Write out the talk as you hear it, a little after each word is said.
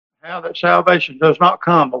how that salvation does not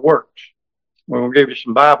come by works. We're going to give you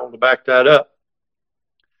some Bible to back that up.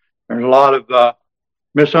 There's a lot of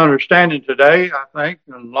misunderstanding today, I think,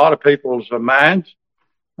 in a lot of people's minds.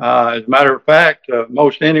 As a matter of fact,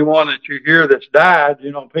 most anyone that you hear that's died,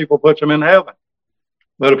 people put them in heaven.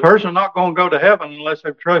 But a person's not going to go to heaven unless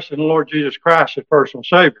they've trusted in the Lord Jesus Christ as personal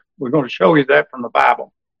Savior. We're going to show you that from the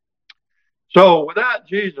Bible. So without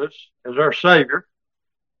Jesus as our Savior,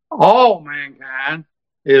 all mankind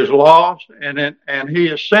is lost and he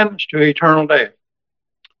is sentenced to eternal death.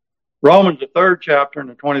 Romans, the 3rd chapter and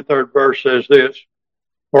the 23rd verse says this,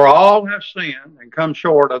 for all have sinned and come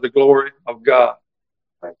short of the glory of God.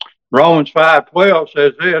 Romans 5:12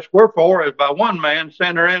 says this, wherefore as by one man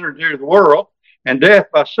sin entered into the world, and death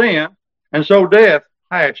by sin, and so death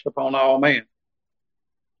passed upon all men,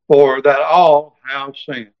 for that all have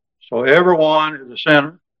sinned. So everyone is a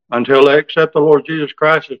sinner until they accept the Lord Jesus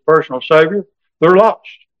Christ as personal Savior. They're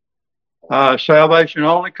lost. Salvation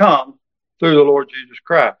only comes through the Lord Jesus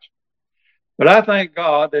Christ. But I thank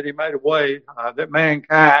God that he made a way that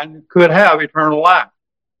mankind could have eternal life.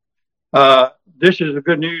 This is the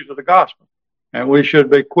good news of the gospel, and we should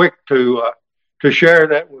be quick to share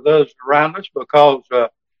that with those around us, because the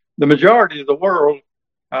majority of the world,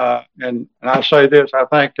 and I say this, I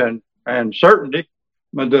think, and certainty,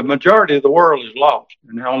 but the majority of the world is lost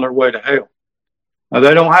and they're on their way to hell.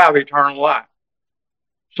 They don't have eternal life.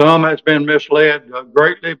 Some has been misled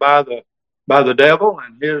greatly by the devil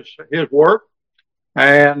and his work,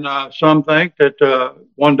 and some think that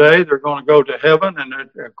one day they're going to go to heaven, and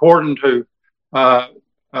according to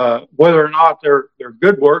whether or not their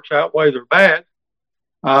good works outweigh their bad,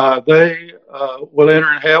 they will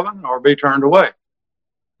enter in heaven or be turned away.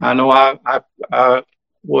 I know I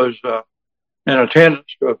was in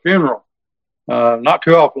attendance to a funeral not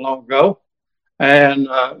too awful long ago, and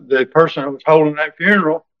the person that was holding that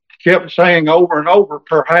funeral kept saying over and over,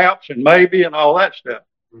 perhaps and maybe and all that stuff.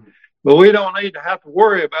 But we don't need to have to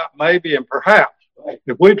worry about maybe and perhaps.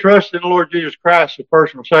 If we trust in the Lord Jesus Christ as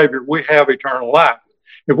personal Savior, we have eternal life.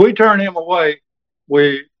 If we turn him away,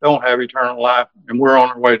 we don't have eternal life, and we're on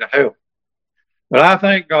our way to hell. But I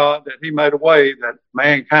thank God that he made a way that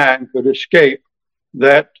mankind could escape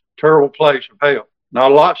that terrible place of hell.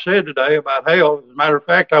 Not a lot said today about hell. As a matter of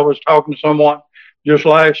fact, I was talking to someone just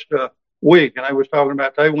last week, and they was talking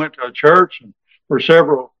about they went to a church and for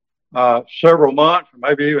several months or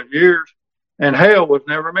maybe even years, and hell was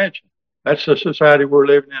never mentioned. That's the society we're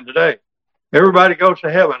living in today. Everybody goes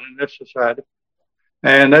to heaven in this society,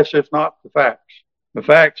 and that's just not the facts. The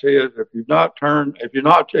facts is if you've not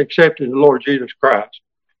accepted the Lord Jesus Christ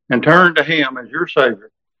and turned to him as your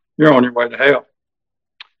Savior, you're on your way to hell.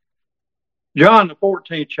 John, the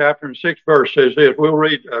 14th chapter and 6th verse says this. We'll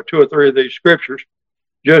read 2 or 3 of these scriptures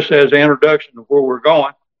just as an introduction of where we're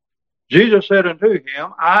going. Jesus said unto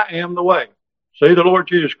him, I am the way. See, the Lord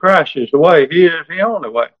Jesus Christ is the way. He is the only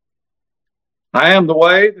way. I am the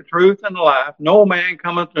way, the truth, and the life. No man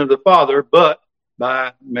cometh to the Father but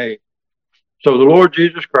by me. So the Lord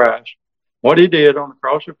Jesus Christ, what he did on the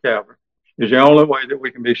cross of Calvary, is the only way that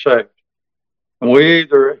we can be saved. And we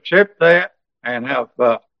either accept that and have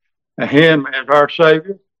him as our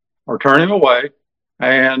Savior, or turn him away.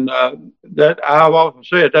 And that I've often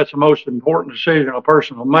said that's the most important decision a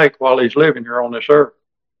person will make while he's living here on this earth.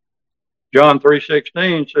 John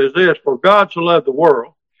 3:16 says this, for God so loved the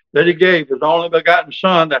world that he gave his only begotten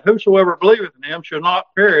Son, that whosoever believeth in him shall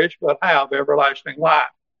not perish, but have everlasting life.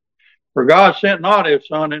 For God sent not his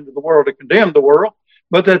Son into the world to condemn the world,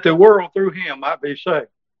 but that the world through him might be saved.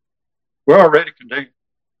 We're already condemned.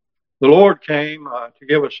 The Lord came to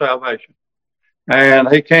give us salvation, and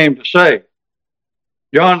he came to save.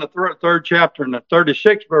 John, the 3rd chapter and the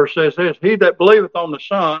 36th verse says this, he that believeth on the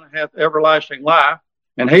Son hath everlasting life,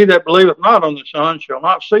 and he that believeth not on the Son shall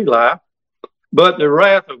not see life, but the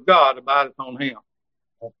wrath of God abideth on him.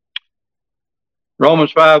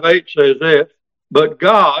 Romans 5:8 says this, but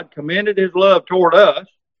God commended his love toward us,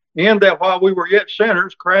 in that while we were yet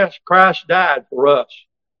sinners, Christ died for us.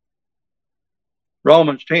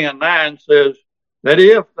 Romans 10:9 says that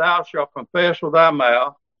if thou shalt confess with thy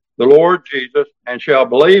mouth the Lord Jesus, and shalt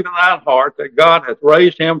believe in thine heart that God hath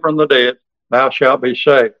raised him from the dead, thou shalt be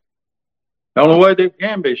saved. The only way that you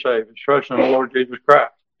can be saved is trusting in the Lord Jesus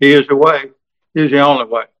Christ. He is the way. He is the only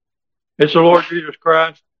way. It's the Lord Jesus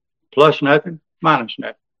Christ plus nothing, minus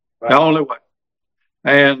nothing. Right. The only way.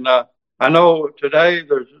 And I know today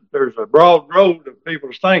there's a broad road of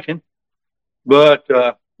people's thinking, but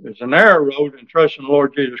there's a narrow road in trusting the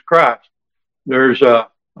Lord Jesus Christ. There's a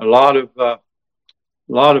lot of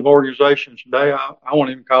organizations today. I won't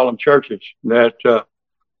even call them churches that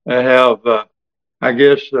have I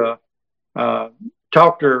guess,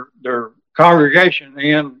 talked their congregation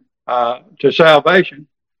in to salvation,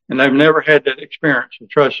 and they've never had that experience of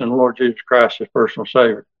trusting the Lord Jesus Christ as personal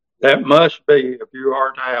Savior. That must be if you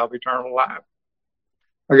are to have eternal life.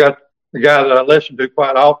 I got the guy that I listen to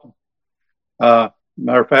quite often.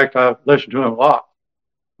 Matter of fact, I listen to him a lot.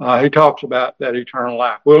 He talks about that eternal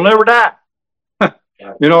life. We'll never die.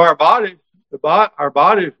 You know, our bodies will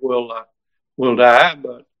die,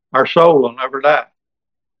 but our soul will never die.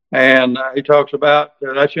 And he talks about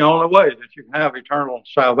that's the only way that you can have eternal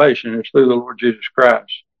salvation is through the Lord Jesus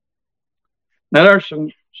Christ. Now, there's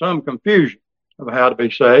some confusion of how to be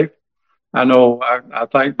saved. I know I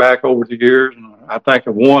think back over the years, and I think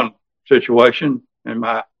of one situation in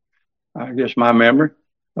my memory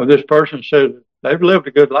of this person said they've lived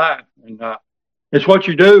a good life, and it's what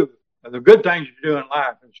you do, the good things you do in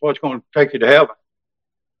life, is what's going to take you to heaven.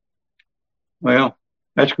 Well,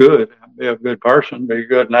 that's good. Be a good person, be a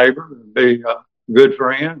good neighbor, be a good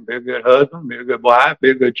friend, be a good husband, be a good wife,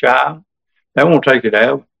 be a good child. That won't take you to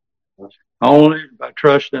heaven. Only by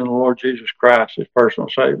trusting in the Lord Jesus Christ as personal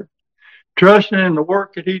Savior. Trusting in the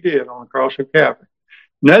work that He did on the cross of Calvary.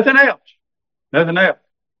 Nothing else. Nothing else.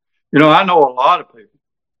 You know, I know a lot of people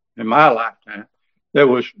in my lifetime that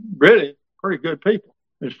was really pretty good people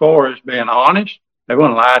as far as being honest. They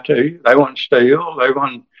wouldn't lie to you. They wouldn't steal. They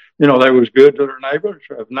wouldn't, you know, they was good to their neighbors.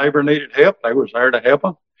 If a neighbor needed help, they was there to help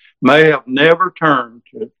them. May have never turned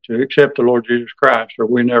to accept the Lord Jesus Christ, or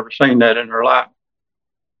we never seen that in their life.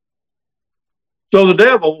 So the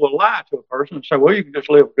devil will lie to a person and say, well, you can just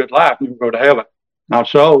live a good life and you'll go to heaven. Not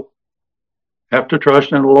so. Have to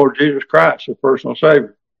trust in the Lord Jesus Christ as personal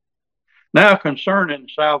Savior. Now, concerning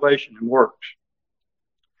salvation and works,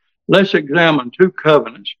 let's examine two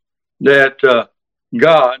covenants that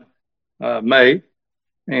God made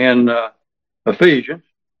in Ephesians.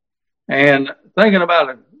 And thinking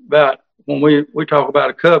about when we talk about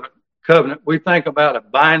a covenant, we think about a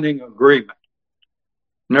binding agreement.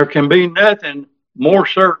 And there can be nothing more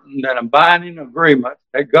certain than a binding agreement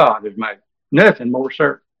that God has made. Nothing more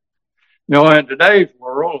certain. You know, in today's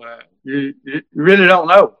world, you really don't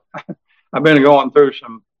know. I've been going through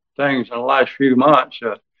some things in the last few months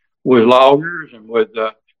with lawyers and with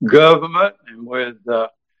government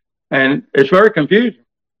and it's very confusing.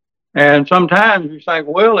 And sometimes you think,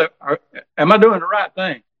 well, am I doing the right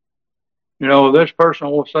thing? You know, this person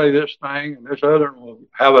will say this thing and this other will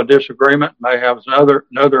have a disagreement, may have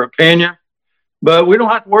another opinion. But we don't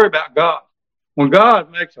have to worry about God. When God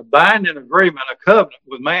makes a binding agreement, a covenant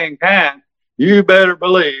with mankind, you better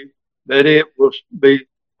believe that it will be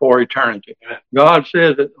for eternity. God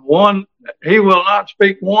says that He will not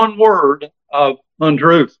speak one word of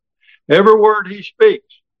untruth. Every word He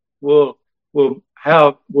speaks will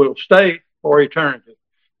stay for eternity.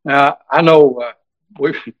 Now, I know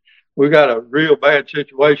we got a real bad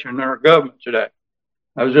situation in our government today.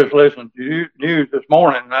 I was just listening to news this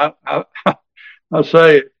morning, and I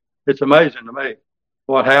say it's amazing to me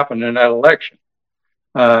what happened in that election.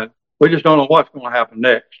 We just don't know what's going to happen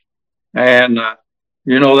next. And,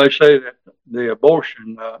 you know, they say that the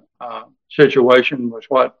abortion situation was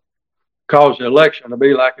what caused the election to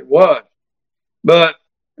be like it was. But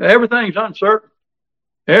everything's uncertain.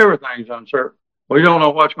 Everything's uncertain. We don't know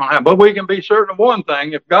what's going to happen. But we can be certain of one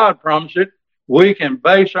thing. If God promised it, we can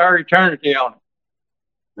base our eternity on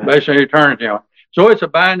it. Base our eternity on it. So it's a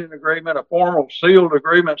binding agreement, a formal sealed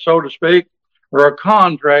agreement, so to speak, or a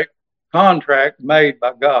contract made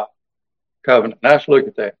by God. Covenant. Let's look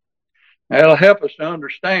at that. That'll help us to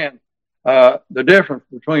understand the difference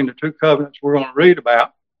between the two covenants we're going to read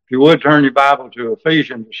about. If you would turn your Bible to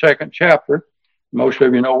Ephesians, the 2nd chapter. Most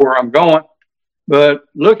of you know where I'm going. But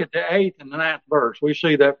look at the 8th and the 9th verse. We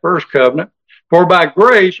see that first covenant. For by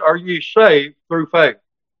grace are ye saved through faith.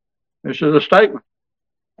 This is a statement.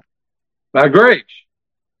 By grace,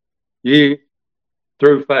 ye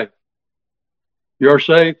through faith. You're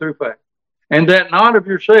saved through faith. And that not of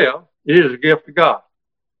yourself, it is a gift of God.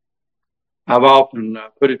 I've often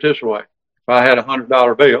put it this way. If I had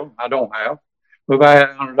 $100 bill, I don't have. But if I had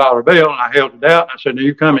a $100 bill and I held it out and I said,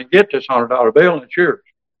 you come and get this $100 bill and it's yours.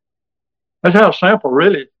 That's how simple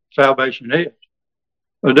really salvation is.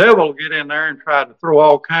 The devil will get in there and try to throw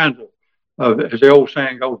all kinds of as the old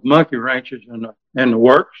saying goes, monkey wrenches in the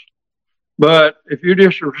works. But if you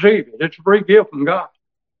just receive it, it's a free gift from God.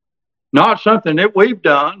 Not something that we've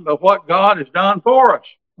done, but what God has done for us.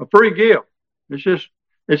 A free gift.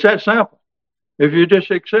 It's that simple. If you just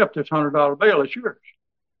accept this $100 bill, it's yours.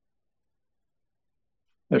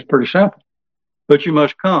 That's pretty simple. But you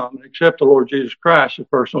must come and accept the Lord Jesus Christ as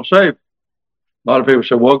personal Savior. A lot of people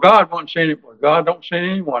say, well, God don't send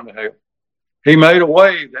anyone to hell. He made a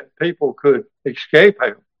way that people could escape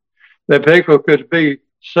hell, that people could be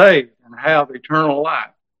saved and have eternal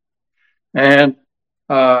life. And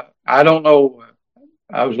I don't know,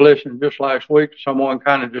 I was listening just last week to someone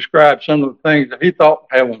kind of describe some of the things that he thought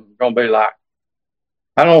heaven was going to be like.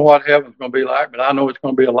 I don't know what heaven's going to be like, but I know it's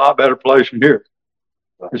going to be a lot better place than here.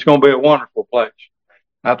 It's going to be a wonderful place.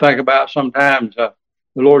 I think about sometimes the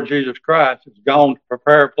Lord Jesus Christ has gone to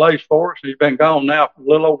prepare a place for us. He's been gone now for a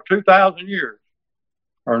little over 2,000 years.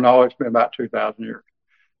 Or no, it's been about 2,000 years.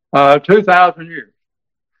 2,000 years.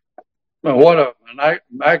 Well, what a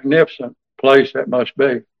magnificent place that must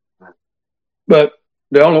be. But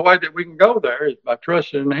the only way that we can go there is by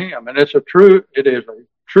trusting in Him. And it is a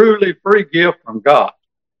truly free gift from God.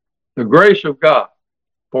 The grace of God.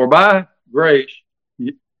 For by grace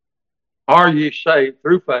are ye saved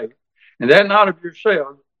through faith. And that not of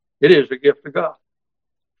yourselves, it is the gift of God.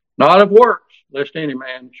 Not of works, lest any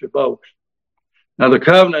man should boast. Now the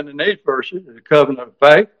covenant in these verses is a covenant of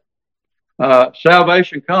faith.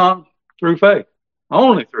 Salvation comes through faith.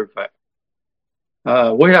 Only through faith.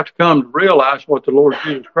 We have to come to realize what the Lord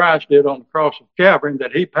Jesus Christ did on the cross of Calvary,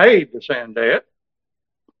 that He paid the sin debt,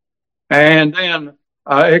 and then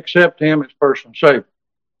accept Him as personal Savior.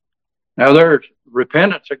 Now there's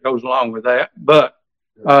repentance that goes along with that, but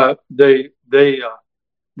the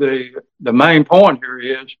main point here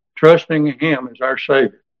is trusting in Him as our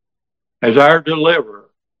Savior, as our deliverer,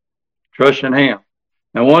 trusting Him.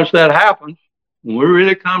 And once that happens, when we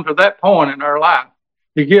really come to that point in our life,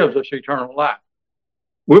 He gives us eternal life.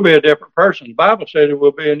 We'll be a different person. The Bible said it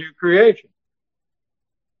will be a new creation.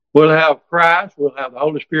 We'll have Christ. We'll have the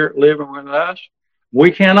Holy Spirit living with us.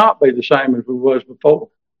 We cannot be the same as we was before.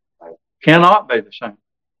 Cannot be the same.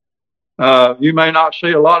 You may not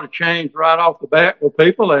see a lot of change right off the bat with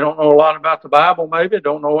people. They don't know a lot about the Bible, maybe.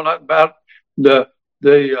 Don't know a lot about the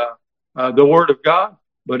Word of God.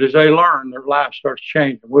 But as they learn, their life starts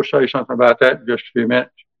changing. We'll say something about that in just a few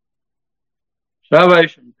minutes.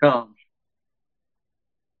 Salvation comes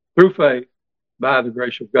through faith by the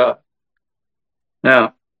grace of God.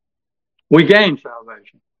 Now, we gain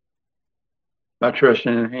salvation by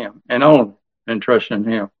trusting in Him, and only in trusting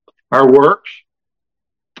in Him. Our works,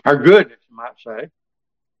 our goodness, you might say,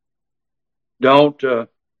 don't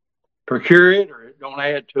procure it, or it don't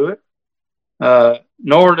add to it,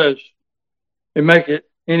 nor does it make it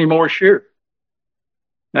any more sure.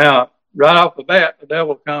 Now, right off the bat, the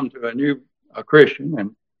devil comes to a Christian,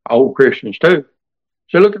 and old Christians too.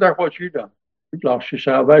 So look at that, what you've done. You've lost your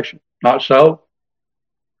salvation. Not so.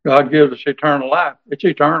 God gives us eternal life. It's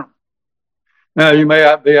eternal. Now, you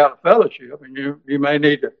may be out of fellowship, and you may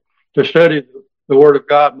need to study the Word of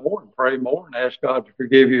God more and pray more and ask God to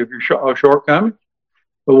forgive you of your shortcomings.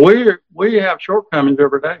 But we have shortcomings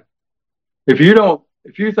every day. If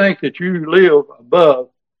you think that you live above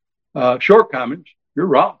shortcomings, you're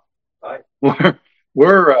wrong. Right.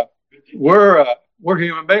 We're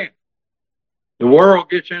human beings. The world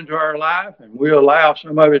gets into our life, and we allow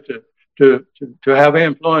some of it to have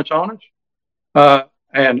influence on us.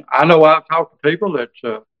 And I know I've talked to people that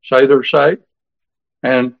say they're saved,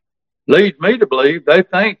 and leads me to believe they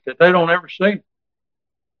think that they don't ever sin.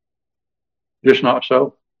 Just not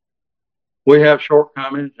so. We have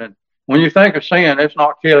shortcomings, and when you think of sin, it's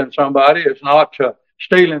not killing somebody, it's not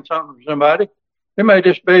stealing something from somebody. It may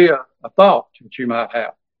just be a thought that you might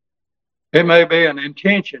have. It may be an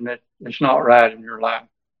intention that it's not right in your life.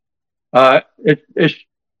 It's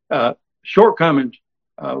shortcomings.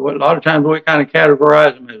 A lot of times we kind of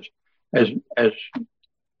categorize them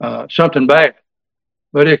as something bad,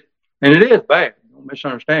 but it is bad. Don't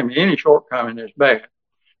misunderstand me. Any shortcoming is bad,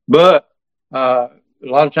 but a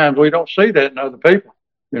lot of times we don't see that in other people.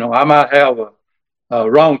 You know, I might have a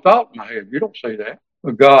wrong thought in my head. You don't see that,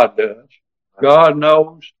 but God does. God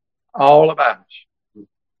knows all about us.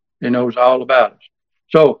 He knows all about us.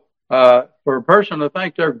 So for a person to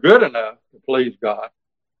think they're good enough to please God,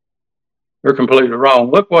 they're completely wrong.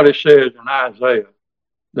 Look what it says in Isaiah,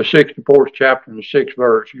 the 64th chapter and the 6th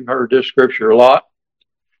verse. You've heard this scripture a lot.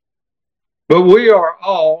 But we are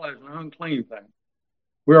all as an unclean thing.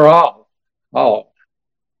 We're all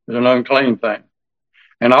as an unclean thing.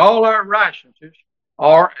 And all our righteousnesses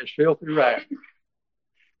are as filthy rags.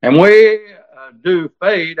 And we do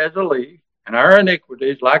fade as a leaf, and our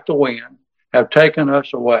iniquities, like the wind, have taken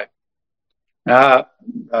us away. Now,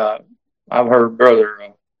 I've heard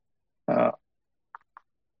Brother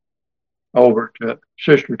over to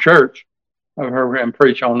Sister Church, I've heard him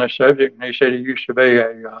preach on this subject, and he said he used to be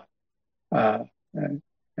a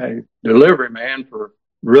delivery man for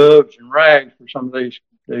rugs and rags for some of these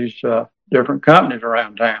different companies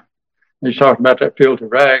around town. He's talking about that filthy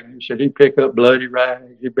rag. He said he'd pick up bloody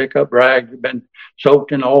rags. He'd pick up rags that had been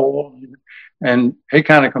soaked in oil. And he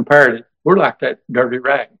kind of compared it. We're like that dirty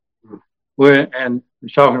rag. And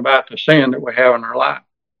he's talking about the sin that we have in our life.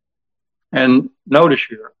 And notice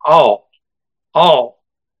here, all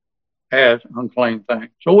has unclean things.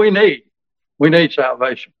 So we need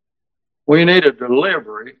salvation. We need a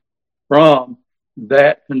delivery from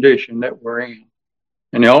that condition that we're in.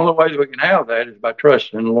 And the only way we can have that is by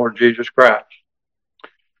trusting in the Lord Jesus Christ.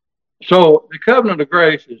 So the covenant of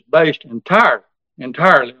grace is based entirely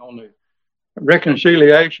on the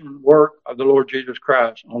reconciliation work of the Lord Jesus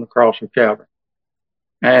Christ on the cross of Calvary.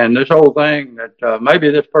 And this whole thing that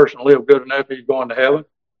maybe this person lived good enough, he's going to heaven.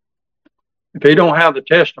 If he don't have the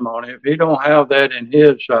testimony, if he don't have that in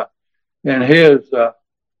his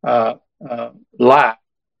life,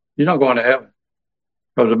 he's not going to heaven.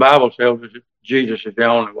 Because the Bible tells us that Jesus is the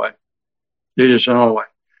only way. Jesus is the only way.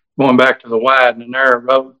 Going back to the wide and the narrow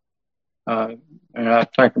road, and I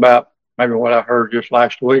think about maybe what I heard just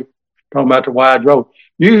last week, talking about the wide road.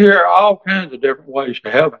 You hear all kinds of different ways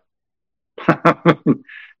to heaven.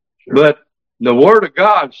 But the Word of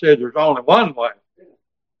God says there's only one way.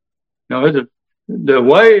 The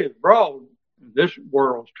way is broad in this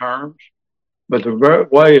world's terms, but the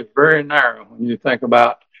way is very narrow when you think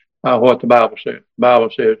about what the Bible says. The Bible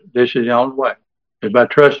says this is the only way. It's by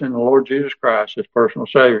trusting in the Lord Jesus Christ as personal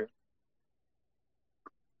Savior.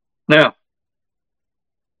 Now,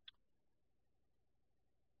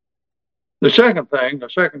 the second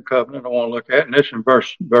covenant I want to look at, and this is in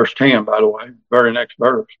verse 10, by the way, very next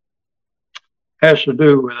verse, has to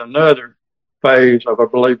do with another phase of a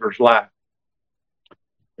believer's life.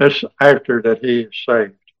 That's after that he is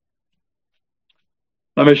saved.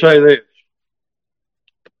 Let me say this.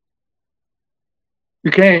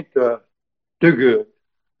 You can't do good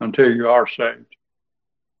until you are saved.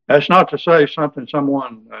 That's not to say something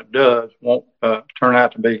someone does won't turn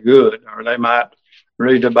out to be good, or they might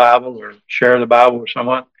read the Bible or share the Bible with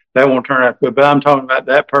someone. That won't turn out good. But I'm talking about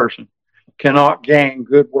that person cannot gain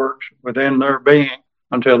good works within their being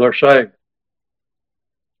until they're saved.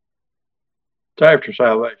 It's after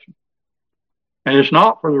salvation. And it's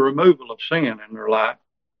not for the removal of sin in their life.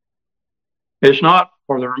 It's not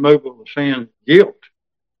for the removal of sin's guilt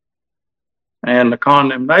and the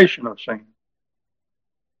condemnation of sin.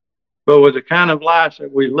 But with the kind of life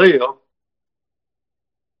that we live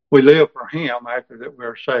for Him after that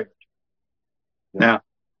we're saved. Now,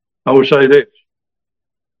 I will say this.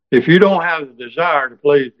 If you don't have the desire to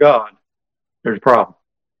please God, there's a problem.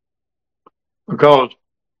 Because,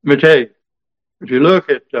 let me tell you, if you look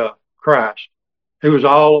at Christ, He was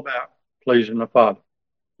all about pleasing the Father.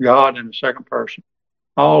 God in the second person.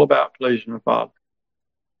 All about pleasing the Father.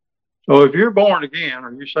 So if you're born again,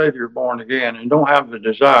 or you say you're born again, and don't have the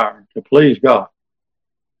desire to please God,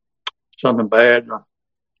 something bad wrong.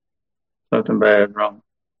 Something bad wrong.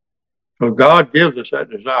 So God gives us that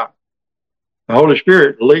desire. The Holy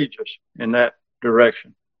Spirit leads us in that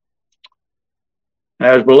direction.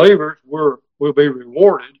 As believers, we'll be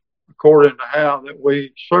rewarded according to how that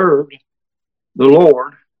we served the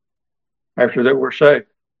Lord after that we're saved.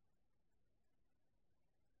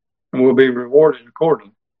 And we'll be rewarded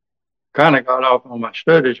accordingly. Kind of got off on my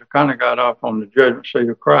studies. I kind of got off on the judgment seat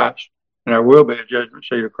of Christ. And there will be a judgment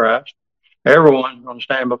seat of Christ. Everyone's going to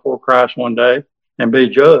stand before Christ one day and be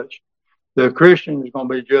judged. The Christian is going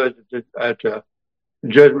to be judged at the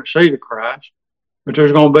judgment seat of Christ. But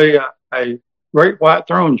there's going to be a great white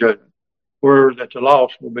throne judgment where that the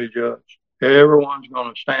lost will be judged. Everyone's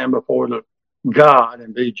going to stand before the God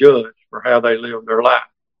and be judged for how they live their life.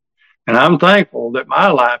 And I'm thankful that my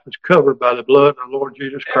life is covered by the blood of the Lord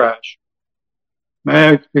Jesus Christ.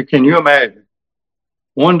 Man, can you imagine?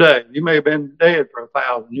 One day, you may have been dead for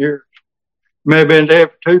 1,000 years. You may have been dead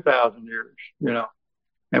for 2,000 years,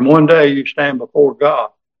 And one day you stand before God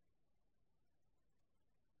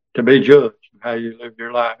to be judged how you live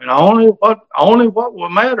your life. And only what will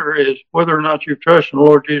matter is whether or not you trust in the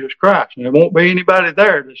Lord Jesus Christ. And there won't be anybody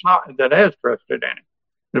there that has trusted in Him.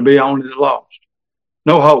 It'll be only the lost.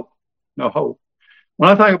 No hope. No hope.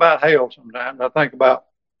 When I think about hell sometimes, I think about,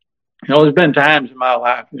 there's been times in my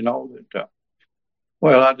life, that,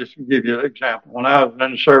 I'll just give you an example. When I was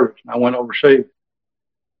in the service and I went overseas,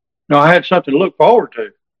 I had something to look forward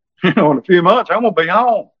to. In a few months, I'm going to be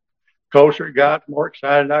home. Closer it got, the more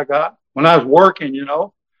excited I got. When I was working, you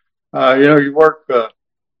work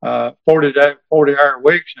 40-hour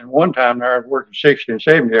weeks, and one time there I was working 60 and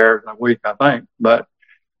 70 hours a week, I think. But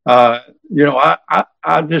I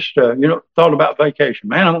just thought about vacation.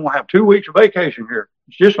 Man, I'm going to have 2 weeks of vacation here.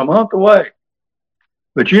 It's just a month away.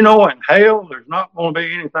 But you know, in hell, there's not going to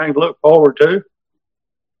be anything to look forward to.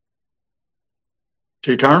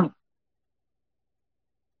 It's eternal.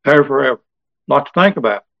 There forever. A lot to think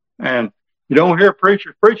about. And you don't hear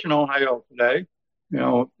preachers preaching on hell today. You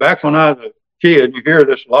know, back when I was a kid, you hear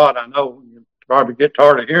this a lot. I know you probably get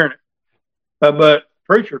tired of hearing it. But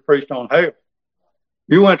preachers preached on hell.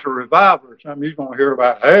 You went to revival or something, you're going to hear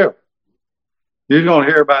about hell. You're going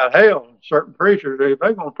to hear about hell. And certain preachers, they're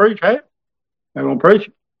going to preach hell. They're going to preach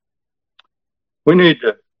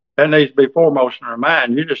it. That needs to be foremost in our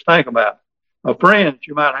mind. You just think about a friend that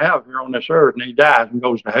you might have here on this earth and he dies and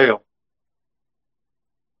goes to hell.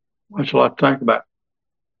 That's a lot to think about.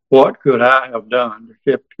 What could I have done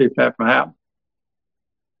to keep that from happening?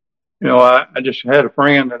 You know, I just had a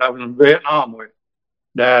friend that I was in Vietnam with,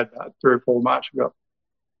 died about 3 or 4 months ago.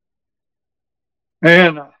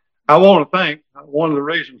 And I want to think one of the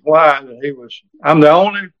reasons why I'm the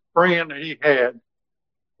only friend that he had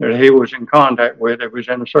that he was in contact with, that was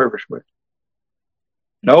in the service with.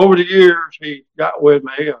 And over the years, he got with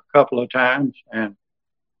me a couple of times, and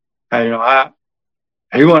you know,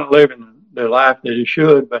 he wasn't living the life that he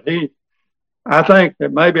should, but I think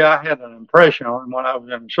that maybe I had an impression on him when I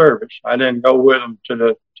was in the service. I didn't go with him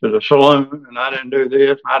to the saloon, and I didn't do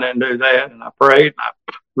this, and I didn't do that, and I prayed, and I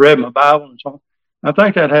read my Bible, and so on. I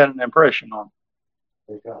think that had an impression on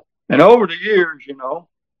him. And over the years, you know,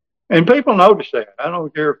 and people notice that. I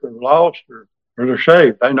don't care if they're lost or they're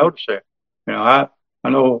saved. They notice that. You know, I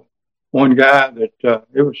know one guy that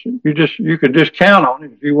you could just count on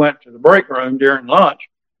him. If you went to the break room during lunch,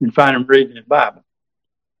 you'd find him reading his Bible.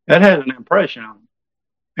 That has an impression on him.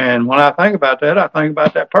 And when I think about that, I think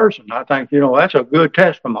about that person. I think, you know, that's a good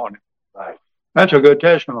testimony. Right. That's a good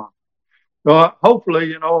testimony. So hopefully,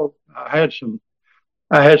 you know, I had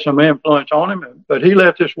some influence on him, but he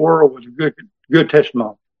left this world with a good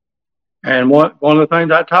testimony. And one of the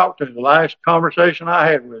things I talked to, the last conversation I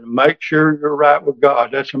had with him, make sure you're right with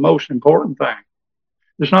God. That's the most important thing.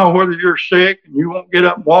 It's not whether you're sick and you won't get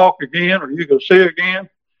up and walk again, or you go see again,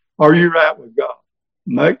 or you're right with God.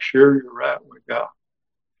 Make sure you're right with God.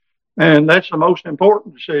 And that's the most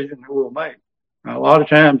important decision that we'll make. Now, a lot of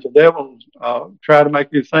times the devil try to make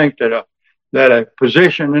you think that a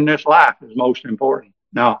position in this life is most important.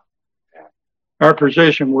 No. Our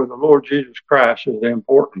position with the Lord Jesus Christ is the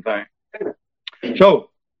important thing. So,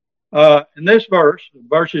 in this verse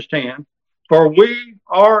is 10, for we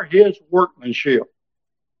are his workmanship.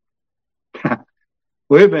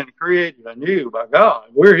 We've been created anew by God.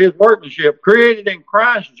 We're his workmanship, created in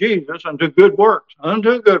Christ Jesus unto good works.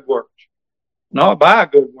 Not by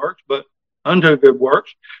good works, but unto good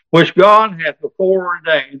works, which God hath before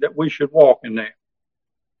ordained that we should walk in them.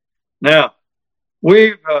 Now,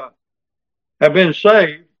 we have been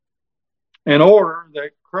saved in order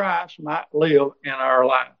that Christ might live in our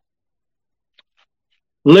life.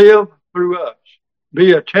 Live through us.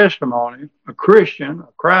 Be a testimony, a Christian, a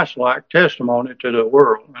Christ-like testimony to the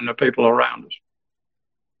world and the people around us.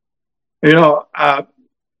 You know,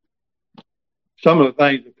 some of the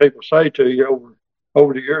things that people say to you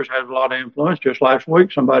over the years has a lot of influence. Just last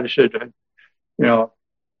week, somebody said that, you know,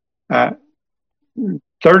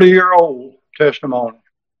 30-year-old testimony.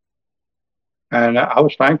 And I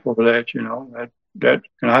was thankful for that, you know, and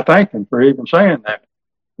I thank him for even saying that,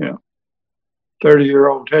 you know,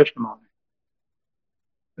 30-year-old testimony.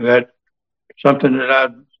 That something that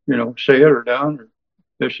I'd, you know, said or done or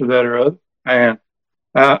this or that or other. And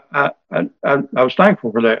I was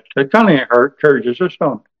thankful for that. It kind of encourages us,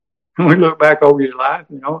 don't it? When we look back over your life,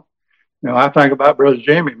 you know, I think about Brother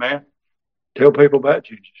Jimmy, man. Tell people about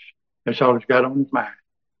Jesus. That's all he's got on his mind.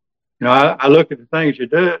 You know, I look at the things he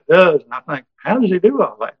does, and I think, how does he do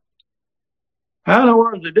all that? How in the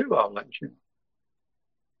world does he do all that? You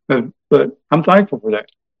know? But I'm thankful for that.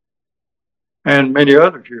 And many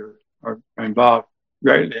others here are involved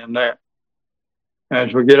greatly in that.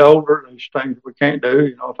 As we get older, there's things we can't do.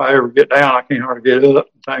 You know, if I ever get down, I can't hardly get up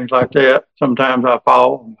and things like that. Sometimes I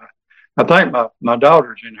fall. I think my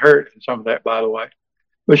daughter's inherited some of that, by the way.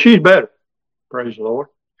 But she's better. Praise the Lord.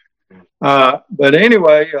 But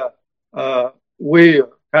anyway, we are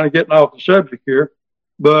kind of getting off the subject here.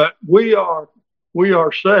 But we are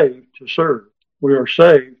saved to serve. We are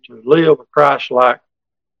saved to live a Christ-like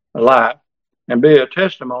life and be a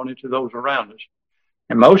testimony to those around us.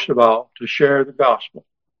 And most of all, to share the gospel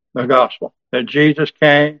that Jesus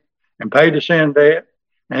came and paid the sin debt,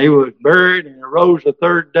 and he was buried and arose the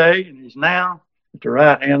third day, and he's now at the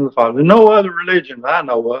right hand of the Father. No other religion I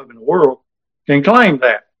know of in the world can claim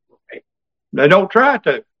that. They don't try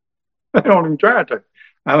to. They don't even try to.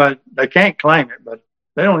 I mean, they can't claim it, but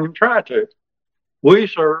they don't even try to. We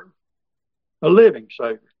serve a living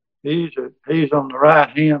Savior. He's on the right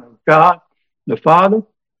hand of God, the Father,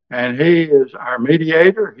 and He is our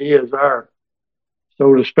mediator. He is our,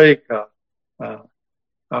 so to speak, a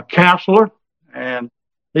counselor, and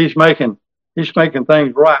He's making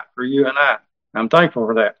things right for you and I. I'm thankful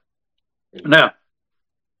for that. Now,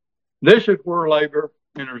 this is where labor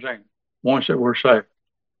enters in. Once that we're saved,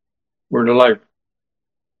 we're to labor.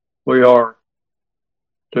 We are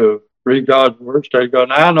to read God's word, study God.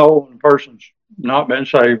 Now, I know when a person's not been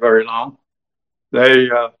saved very long, they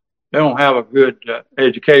don't have a good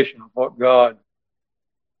education of what God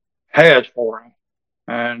has for them.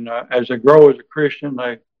 And as they grow as a Christian,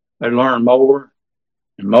 they learn more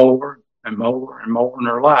and more and more and more, and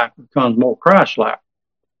their life becomes more Christ-like.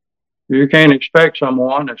 You can't expect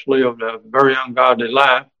someone that's lived a very ungodly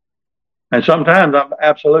life. And sometimes I'm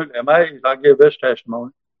absolutely amazed. I give this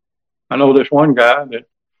testimony. I know this one guy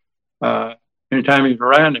that anytime he's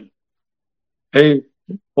around him,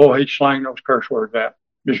 he'd slang those curse words out,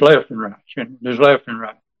 just left and right, just left and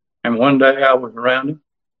right. And one day I was around him,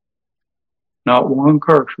 not one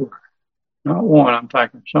curse word, not one. I'm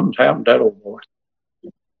thinking something's happened to that old boy.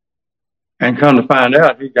 And come to find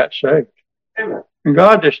out, he got saved. And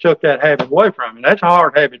God just took that habit away from him. That's a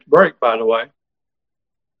hard habit to break, by the way.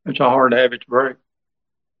 It's a hard habit to break.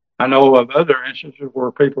 I know of other instances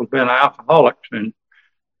where people have been alcoholics, and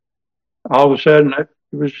all of a sudden it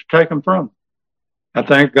was taken from them. I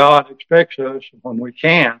think God expects us, when we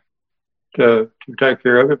can, to take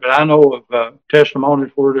care of it. But I know of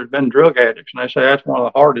testimonies where there's been drug addicts, and they say that's one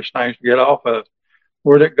of the hardest things to get off of,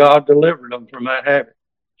 where that God delivered them from that habit,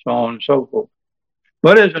 so on and so forth.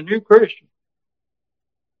 But as a new Christian,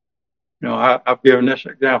 I've given this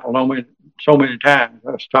example so many times.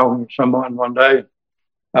 I was talking to someone one day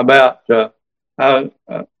about a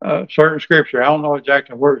certain scripture. I don't know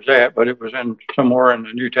exactly where it's at, but it was in somewhere in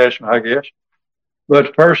the New Testament, I guess. But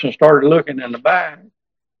the person started looking in the back.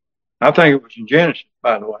 I think it was in Genesis,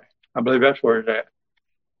 by the way. I believe that's where it's at.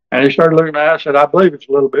 And he started looking at it. I said, I believe it's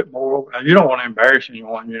a little bit more. You don't want to embarrass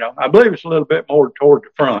anyone, I believe it's a little bit more toward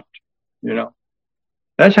the front,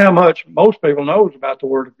 That's how much most people knows about the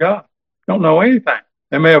Word of God. Don't know anything.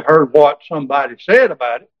 They may have heard what somebody said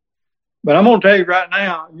about it, but I'm going to tell you right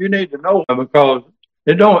now, you need to know, because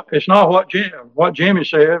it's not what Jimmy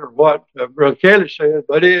said or what Brother Kelly said,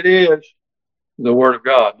 but it is the Word of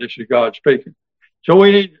God. This is God speaking. So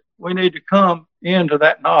we need to come into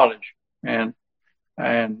that knowledge, and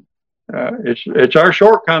it's our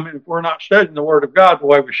shortcoming if we're not studying the Word of God the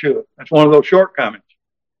way we should. That's one of those shortcomings.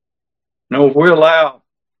 If we allow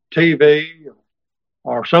TV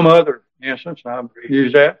or some other instance, I've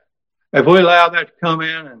used that, if we allow that to come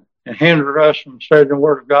in and hinder us from studying the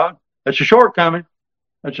Word of God, that's a shortcoming.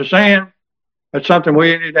 That's a sin. That's something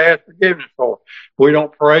we need to ask forgiveness for. If we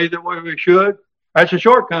don't pray the way we should, that's a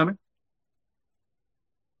shortcoming.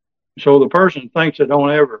 So the person thinks they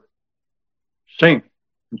don't ever sink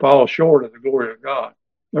and fall short of the glory of God.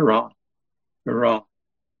 They're wrong. They're wrong.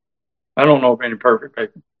 I don't know of any perfect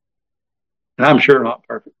people. And I'm sure not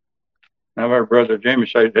perfect. I've heard Brother Jimmy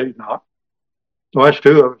say that he's not. So that's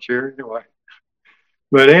two of us here anyway.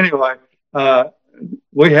 But anyway,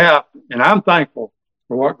 we have, and I'm thankful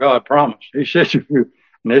for what God promised. He says, and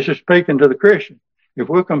this is speaking to the Christian, if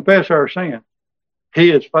we confess our sin,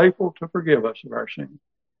 He is faithful to forgive us of our sin.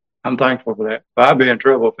 I'm thankful for that. But I'd be in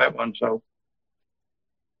trouble if that wasn't so.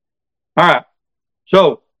 All right.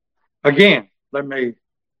 So, again, let me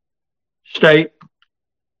state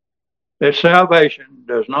that salvation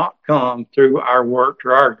does not come through our works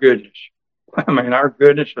or our goodness. Our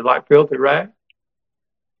goodness is like filthy rags.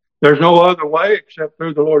 There's no other way except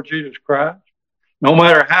through the Lord Jesus Christ. No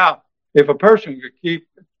matter how, if a person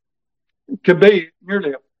could be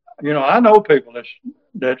nearly, I know people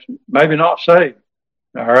that's maybe not saved,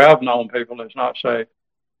 or I've known people that's not saved,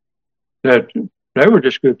 that they were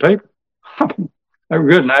just good people. They were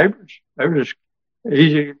good neighbors. They were just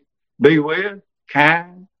easy to be with,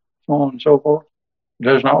 kind, so on and so forth. It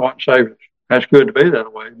does not want to save us. That's good to be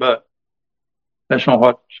that way, but that's not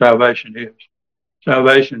what salvation is.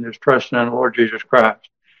 Salvation is trusting in the Lord Jesus Christ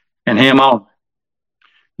and Him only.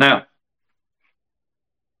 Now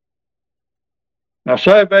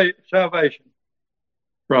salvation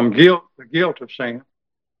from guilt, the guilt of sin.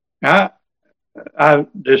 I said I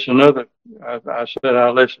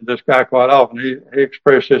listen to this guy quite often. He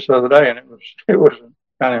expressed this the other day, and it was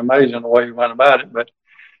kind of amazing the way he went about it. But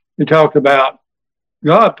he talked about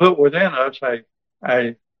God put within us a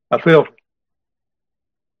filter.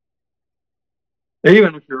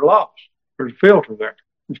 Even if you're lost, there's a filter there.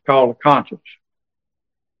 It's called a conscience.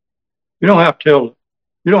 You don't have to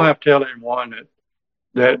tell anyone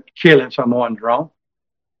that killing someone's wrong.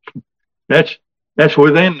 That's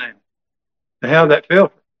within them. They have that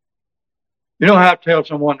filter. You don't have to tell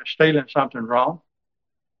someone that stealing something wrong.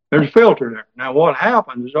 There's a filter there. Now, what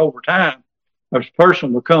happens is over time, this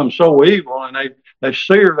person becomes so evil, and they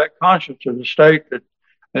sear that conscience to the state that,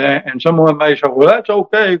 and someone may say, well, that's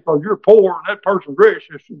okay because you're poor and that person's rich,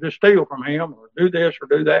 just steal from him or do this or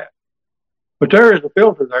do that. But there is a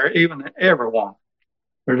filter there, even in everyone.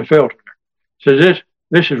 There's a filter there. It says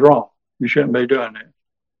this is wrong. You shouldn't be doing this.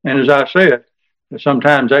 And as I said,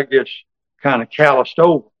 sometimes that gets kind of calloused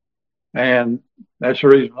over. And that's the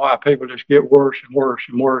reason why people just get worse and worse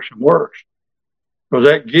and worse and worse. Because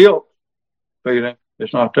that guilt feeling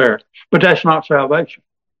is not there. But that's not salvation.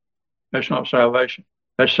 That's not salvation.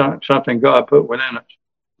 That's something God put within us.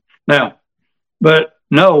 Now, but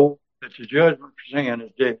know that the judgment for sin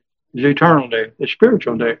is death. It's eternal death. It's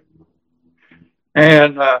spiritual death.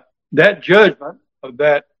 And that judgment of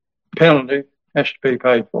that penalty has to be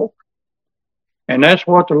paid for. And that's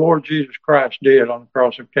what the Lord Jesus Christ did on the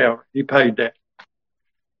cross of Calvary. He paid that.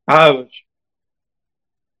 I was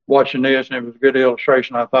watching this, and it was a good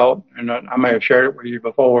illustration, I thought, and I may have shared it with you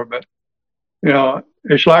before, but, you know,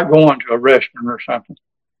 it's like going to a restaurant or something.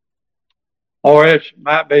 Or it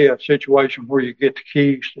might be a situation where you get the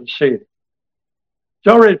keys to the city. It's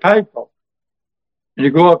already paid for. And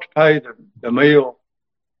you go up to pay the meal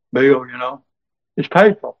bill, you know, it's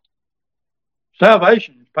paid for.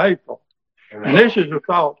 Salvation is paid for. And this is a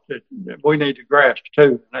thought that we need to grasp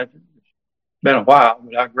too. And it's been a while,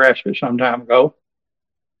 but I grasped it some time ago.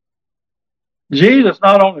 Jesus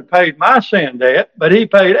not only paid my sin debt, but he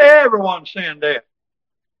paid everyone's sin debt.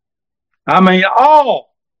 I mean, all.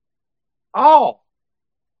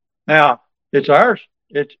 Now, it's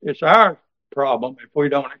our problem if we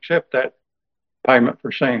don't accept that payment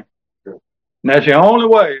for sin. And that's the only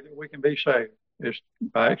way that we can be saved, is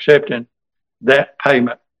by accepting that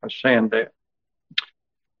payment of sin debt.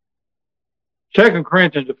 2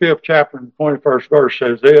 Corinthians, the 5th chapter and the 21st verse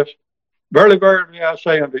says this, Verily, verily, I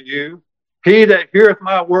say unto you, he that heareth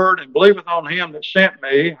my word and believeth on him that sent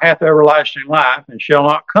me hath everlasting life, and shall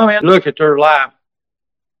not come in. Look at their life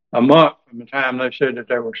a month from the time they said that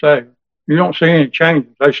they were saved. You don't see any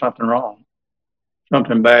changes. There's something wrong.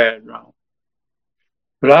 Something bad wrong.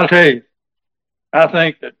 But I'll tell you, I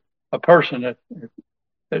think that a person that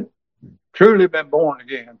truly been born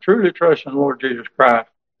again, truly trusts in the Lord Jesus Christ,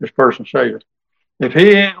 this person's Savior, if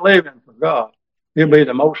he ain't living for God, he'll be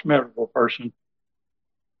the most miserable person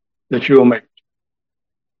that you'll meet.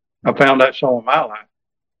 I found that so in my life.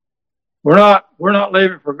 We're not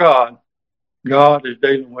living for God. God is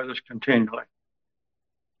dealing with us continually.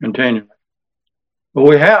 But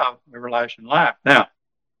we have everlasting life. Now,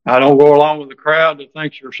 I don't go along with the crowd that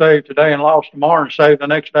thinks you're saved today and lost tomorrow and saved the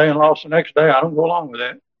next day and lost the next day. I don't go along with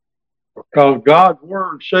that. Because God's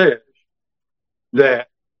word says that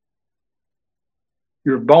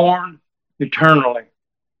you're born eternally.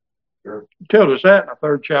 It tells us that in the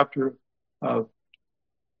 3rd chapter of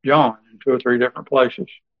John in 2 or 3 different places.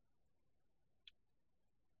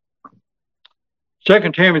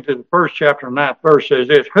 2 Timothy, the 1st chapter, 9th verse says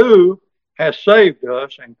this, who has saved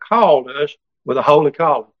us and called us with a holy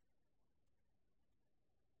calling.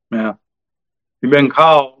 Now, you've been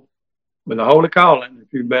called with a holy calling.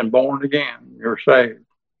 If you've been born again, you're saved.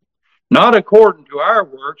 Not according to our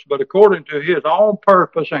works, but according to his own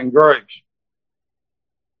purpose and grace,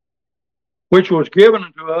 which was given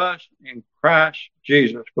unto us in Christ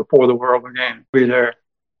Jesus before the world began. Be there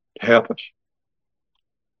to help us.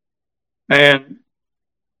 And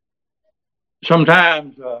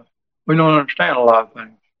sometimes we don't understand a lot of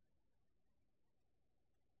things.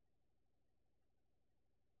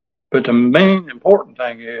 But the main important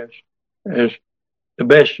thing is the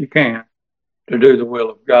best you can to do the will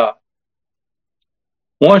of God.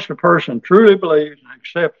 Once a person truly believes and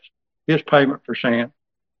accepts his payment for sin,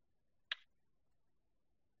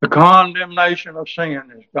 the condemnation of sin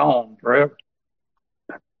is gone forever.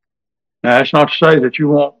 Now, that's not to say that you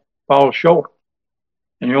won't fall short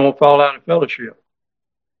and you won't fall out of fellowship.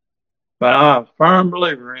 But I'm a firm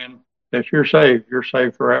believer in that you're saved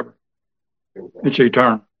forever. It's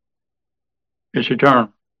eternal. It's eternal.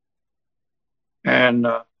 And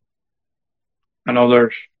I know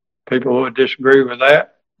there's people who would disagree with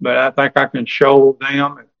that, but I think I can show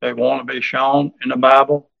them, if they want to be shown in the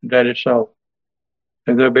Bible, that it's so.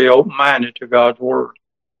 And they'll be open-minded to God's word.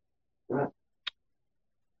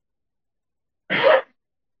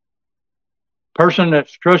 Person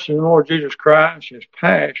that's trusted in the Lord Jesus Christ is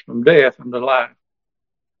passed from death unto life.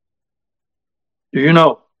 Do you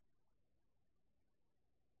know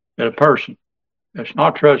that a person that's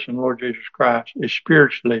not trusting the Lord Jesus Christ is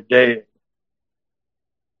spiritually dead.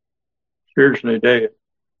 Spiritually dead.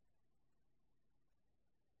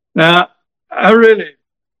 Now,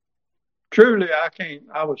 truly,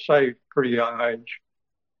 I was saved at a pretty young age.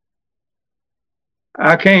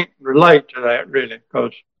 I can't relate to that really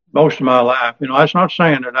because most of my life, that's not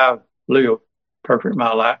saying that I've lived perfect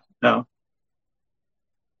my life. No.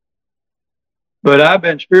 But I've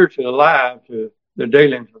been spiritually alive to the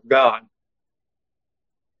dealings of God.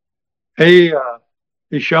 He's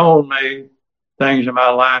shown me things in my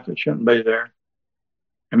life that shouldn't be there.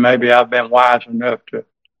 And maybe I've been wise enough to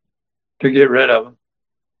get rid of them.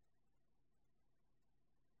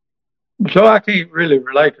 So I can't really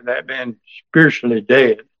relate to that being spiritually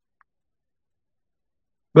dead.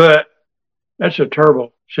 But that's a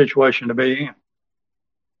terrible situation to be in.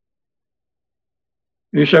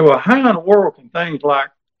 You say, well, how in the world can things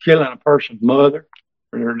like killing a person's mother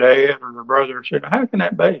or their dad or their brother or sister, how can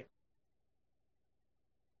that be?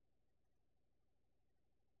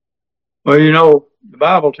 Well, the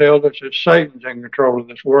Bible tells us that Satan's in control of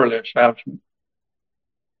this worldly establishment.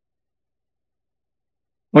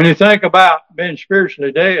 When you think about being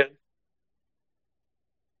spiritually dead,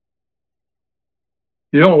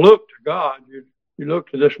 you don't look to God. You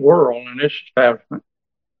look to this world and this establishment.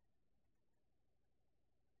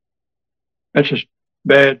 That's a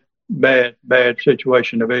bad, bad, bad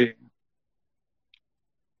situation to be in.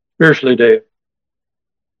 Spiritually dead.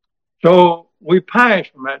 So we pass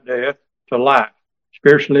from that death to life,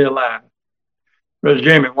 spiritually alive. Brother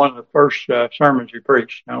Jimmy, one of the first sermons he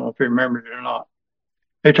preached, I don't know if he remembers it or not,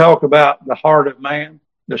 he talked about the heart of man,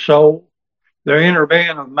 the soul, the inner being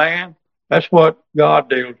of man. That's what God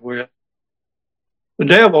deals with. The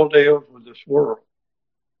devil deals with this world.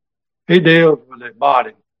 He deals with the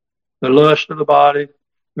body, the lust of the body,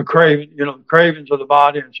 the cravings of the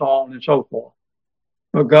body, and so on and so forth.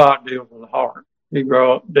 But God deals with the heart. He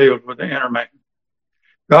deals with the inner man.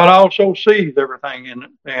 God also sees everything in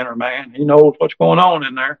the inner man. He knows what's going on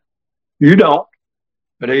in there. You don't,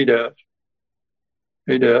 but he does.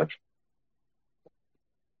 He does.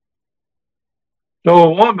 So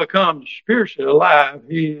when one becomes spiritually alive,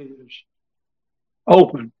 he is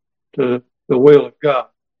open to the will of God.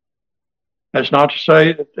 That's not to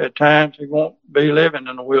say that at times he won't be living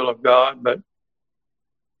in the will of God, but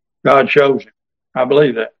God shows him. I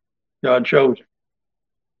believe that. God shows him.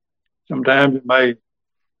 Sometimes it may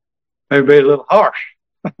be a little harsh.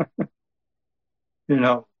 We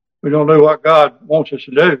don't do what God wants us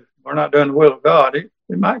to do. We're not doing the will of God. It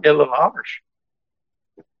might get a little harsh.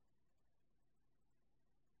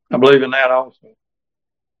 I believe in that also.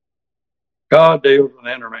 God deals with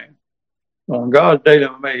the inner man. When God's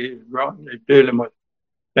dealing with me, he's dealing with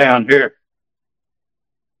down here.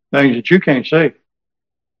 Things that you can't see.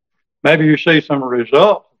 Maybe you see some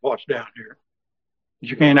results of what's down here, but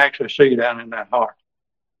you can't actually see down in that heart.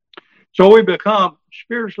 So we become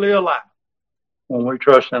spiritually alive when we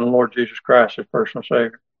trust in the Lord Jesus Christ as personal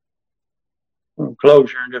Savior. We'll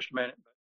close here in just a minute.